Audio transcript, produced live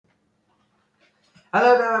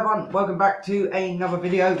Hello there everyone, welcome back to another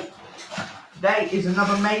video. Today is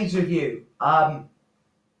another maze review.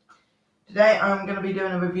 Today I'm going to be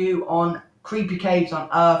doing a review on creepy caves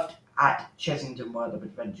unearthed at Chessington World of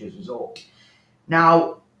Adventures Resort.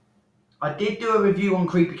 Now, I did do a review on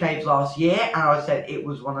creepy caves last year and I said it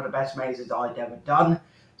was one of the best mazes I'd ever done.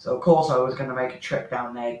 So of course I was going to make a trip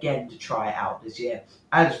down there again to try it out this year.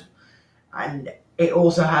 And it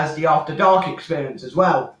also has the After Dark experience as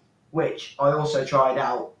well, which I also tried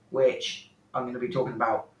out, which I'm going to be talking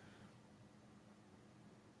about.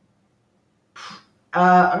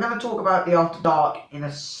 I'm going to talk about the After Dark in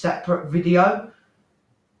a separate video.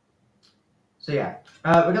 So yeah,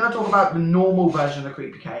 we're going to talk about the normal version of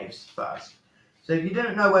Creepy Caves first. So if you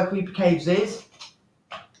didn't know where Creepy Caves is,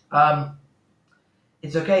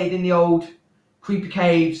 it's located in the old Creepy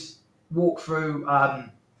Caves walkthrough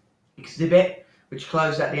exhibit, which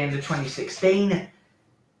closed at the end of 2016.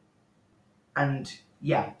 And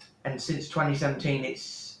yeah, and since 2017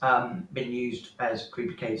 it's been used as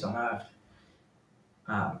Creepy Caves Unearthed.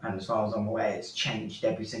 And as far as I'm aware, it's changed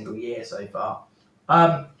every single year so far.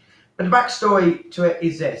 But the backstory to it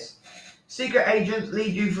is this. Secret agents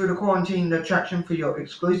lead you through the quarantined attraction for your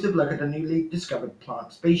exclusive look at the newly discovered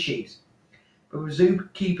plant species. But with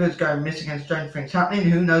zookeepers going missing and strange things happening,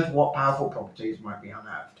 who knows what powerful properties might be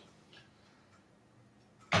unearthed.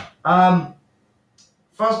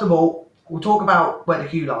 First of all, we'll talk about where the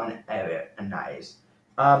queue line area and that is.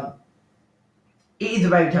 It is a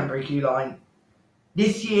very temporary queue line.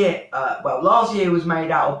 This year, last year it was made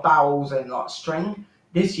out of barrels and like string.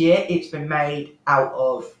 This year it's been made out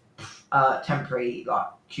of temporary like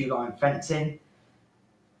queue line fencing.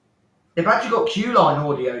 They've actually got queue line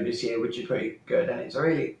audio this year, which is pretty good, and it's a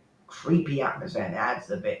really creepy atmosphere and it adds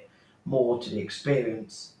a bit more to the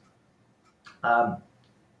experience. And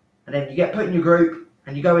then you get put in your group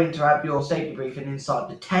and you go in to have your safety briefing inside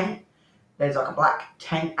the tent. There's like a black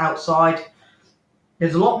tent outside.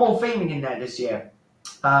 There's a lot more theming in there this year,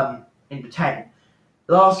 in the tent.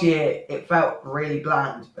 Last year it felt really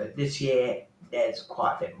bland, but this year there's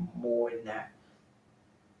quite a bit more in there.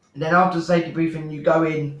 And then after the safety briefing, you go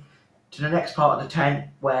in to the next part of the tent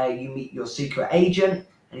where you meet your secret agent,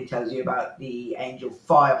 and he tells you about the angel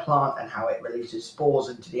fire plant and how it releases spores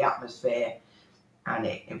into the atmosphere and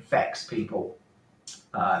it infects people.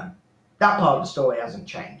 That part of the story hasn't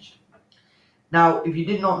changed. Now, if you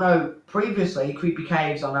did not know previously, Creepy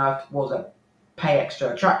Caves Unearthed was a pay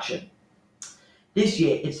extra attraction. This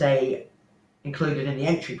year, it's included in the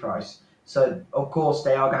entry price. So, of course,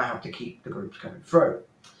 they are going to have to keep the groups coming through.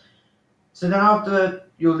 So then after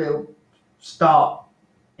your little start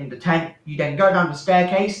in the tent, you then go down the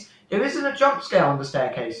staircase. There isn't a jump scare on the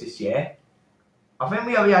staircase this year. I think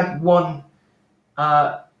we only had one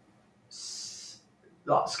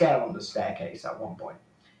scare on the staircase at one point.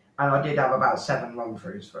 And I did have about 7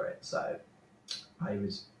 run-throughs for it, so I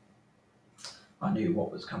knew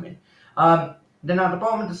what was coming. Then at the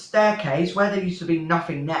bottom of the staircase, where there used to be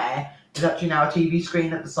nothing there, there's actually now a TV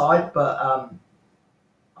screen at the side, but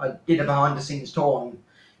I did a behind-the-scenes tour on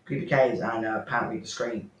Creepy Caves, and apparently the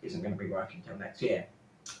screen isn't going to be working until next year.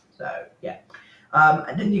 So, yeah.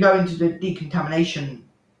 And then you go into the decontamination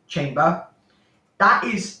chamber. That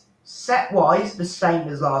is set-wise the same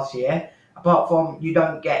as last year, apart from you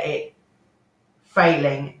don't get it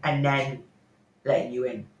failing and then letting you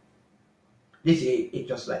in. This year, it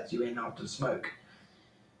just lets you in after the smoke.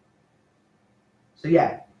 So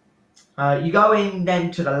yeah, you go in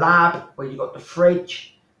then to the lab where you got the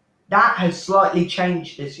fridge. That has slightly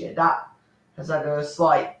changed this year. That has had a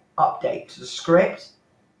slight update to the script.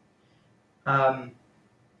 Yeah,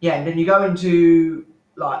 and then you go into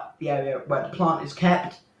like the area where the plant is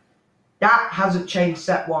kept. That hasn't changed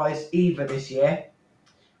set-wise either this year.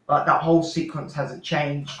 Like that whole sequence hasn't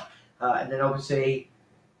changed. And then obviously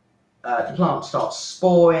the plant starts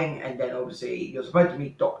sporing, and then obviously you're supposed to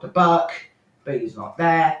meet Dr. Burke, but he's not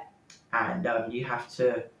there. And you have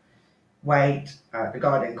to wait. The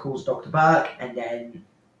guy then calls Dr. Burke, and then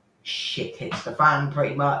shit hits the fan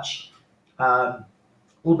pretty much. All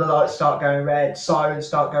the lights start going red, sirens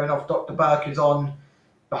start going off. Dr. Burke is on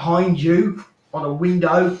behind you on a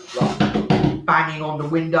window, like banging on the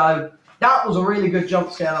window. That was a really good jump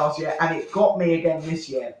scare last year, and it got me again this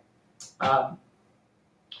year.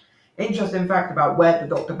 Interesting fact about where the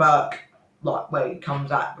Dr. Burke, like where he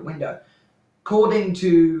comes at the window. According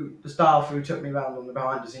to the staff who took me around on the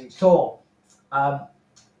behind-the-scenes tour,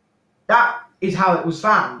 that is how it was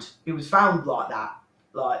found. It was found like that,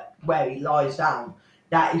 like where he lies down.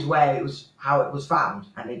 That is where it was, how it was found,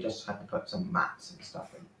 and they just had to put some mats and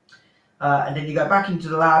stuff in. And then you go back into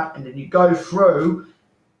the lab, and then you go through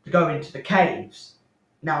to go into the caves.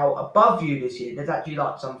 Now above you this year, there's actually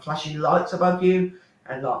like some flashing lights above you,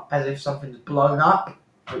 and like as if something's blown up,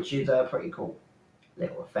 which is a pretty cool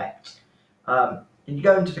little effect. And you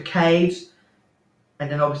go into the caves, and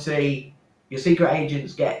then obviously your secret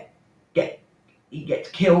agents he gets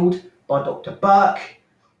killed by Dr. Burke.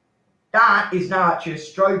 That is now actually a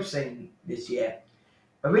strobe scene this year.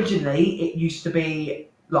 Originally, it used to be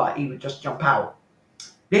like he would just jump out.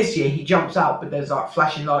 This year, he jumps out, but there's like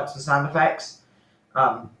flashing lights and sound effects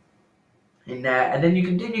in there. And then you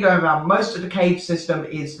continue going around. Most of the cave system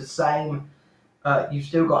is the same. You've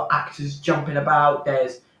still got actors jumping about.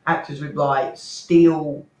 There's actors with like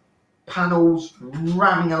steel panels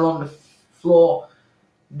ramming along the floor.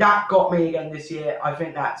 That got me again this year. I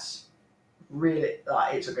think that's really,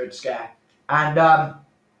 it's a good scare. And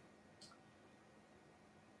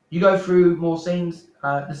you go through more scenes.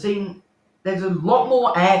 There's a lot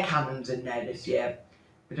more air cannons in there this year,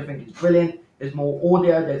 which I think is brilliant. There's more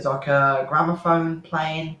audio. There's like a gramophone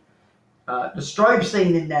playing. The strobe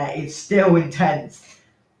scene in there is still intense.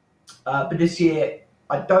 But this year,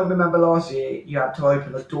 I don't remember last year you had to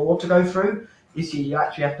open a door to go through. This year you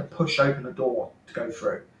actually have to push open a door to go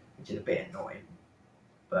through, which is a bit annoying.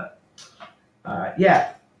 But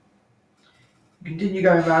yeah. Continue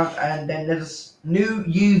going around, and then there's a new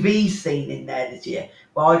UV scene in there this year.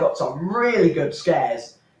 Well, I got some really good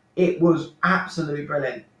scares. It was absolutely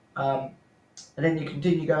brilliant. And then you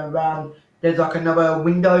continue going around. There's like another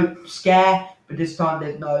window scare, but this time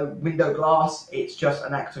there's no window glass. It's just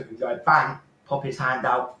an actor who go bang, pop his hand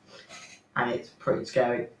out, and it's pretty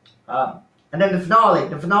scary. And then the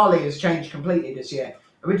finale has changed completely this year.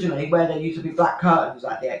 Originally, where there used to be black curtains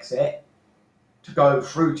at the exit to go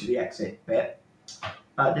through to the exit bit,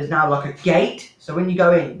 there's now like a gate. So when you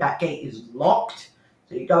go in, that gate is locked.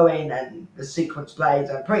 So you go in and the sequence plays,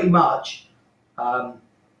 and pretty much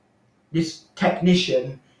this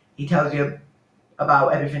technician, he tells you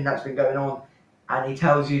about everything that's been going on, and he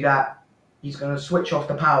tells you that he's going to switch off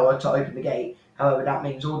the power to open the gate. However, that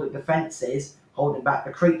means all the defences holding back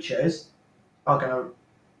the creatures are going to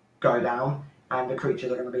go down, and the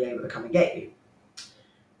creatures are going to be able to come and get you.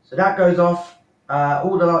 So that goes off.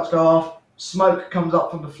 All the lights go off. Smoke comes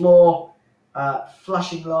up from the floor.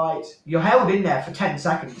 Flashing lights. You're held in there for 10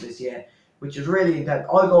 seconds this year, which is really intense.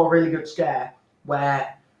 I got a really good scare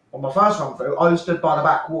where, on my first run through, I was stood by the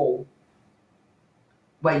back wall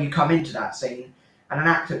where you come into that scene, and an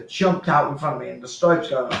actor jumped out in front of me, and the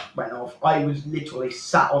strobes went off. I was literally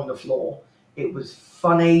sat on the floor. It was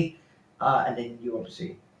funny, and then you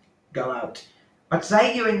obviously go out. I'd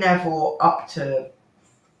say you're in there for up to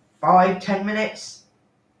 5-10 minutes.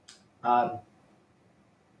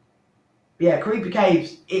 Yeah, Creepy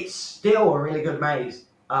Caves, it's still a really good maze.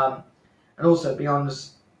 And also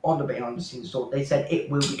on the behind the scenes talk, they said it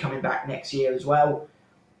will be coming back next year as well.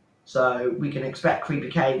 So we can expect Creepy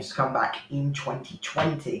Caves to come back in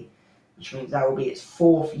 2020, which means that will be its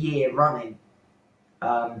 4th year running.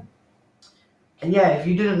 And yeah, if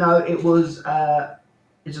you didn't know,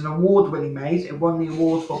 it's an award-winning maze. It won the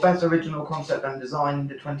award for Best Original Concept and Design in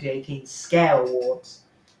the 2018 Scale Awards.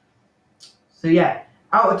 So yeah,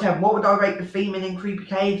 out of 10, what would I rate the theming in Creepy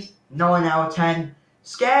Caves? 9 out of 10.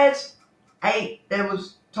 Scares? 8. There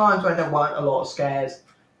was times where there weren't a lot of scares,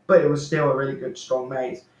 but it was still a really good, strong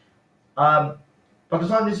maze. By the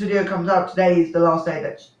time this video comes out, today is the last day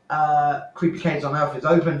that Creepy Caves Unearthed is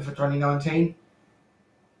open for 2019.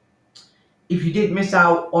 If you did miss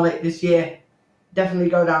out on it this year, definitely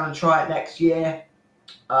go down and try it next year.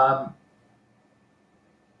 Like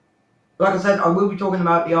I said, I will be talking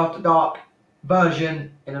about the After Dark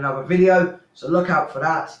version in another video, so look out for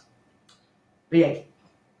that. But yeah,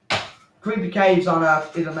 Creepy Caves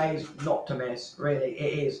Unearthed is a maze not to miss. Really,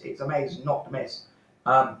 it is. It's a maze not to miss.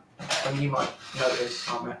 And you might notice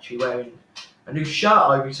I'm actually wearing a new shirt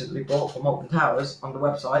I recently bought from Molten Towers on the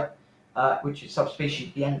website, which is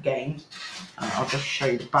Subspecies The End Games. I'll just show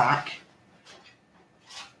you the back.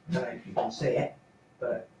 I don't know if you can see it,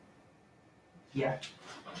 but yeah.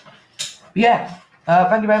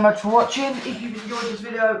 Thank you very much for watching. If you've enjoyed this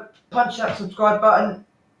video, punch that subscribe button,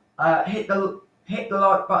 hit the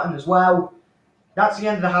like button as well. That's the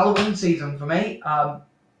end of the Halloween season for me.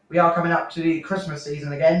 We are coming up to the Christmas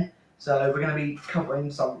season again, so we're going to be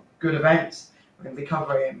covering some good events. We're going to be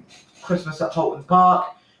covering Christmas at Holton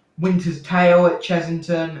Park, Winter's Tale at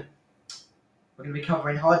Chessington. We're going to be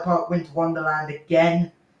covering Hyde Park Winter Wonderland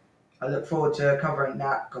again. I look forward to covering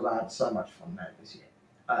that because I had so much fun there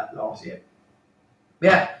last year.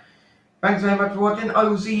 Yeah, thanks very much for watching. I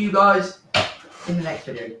will see you guys in the next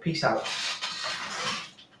video. Peace out.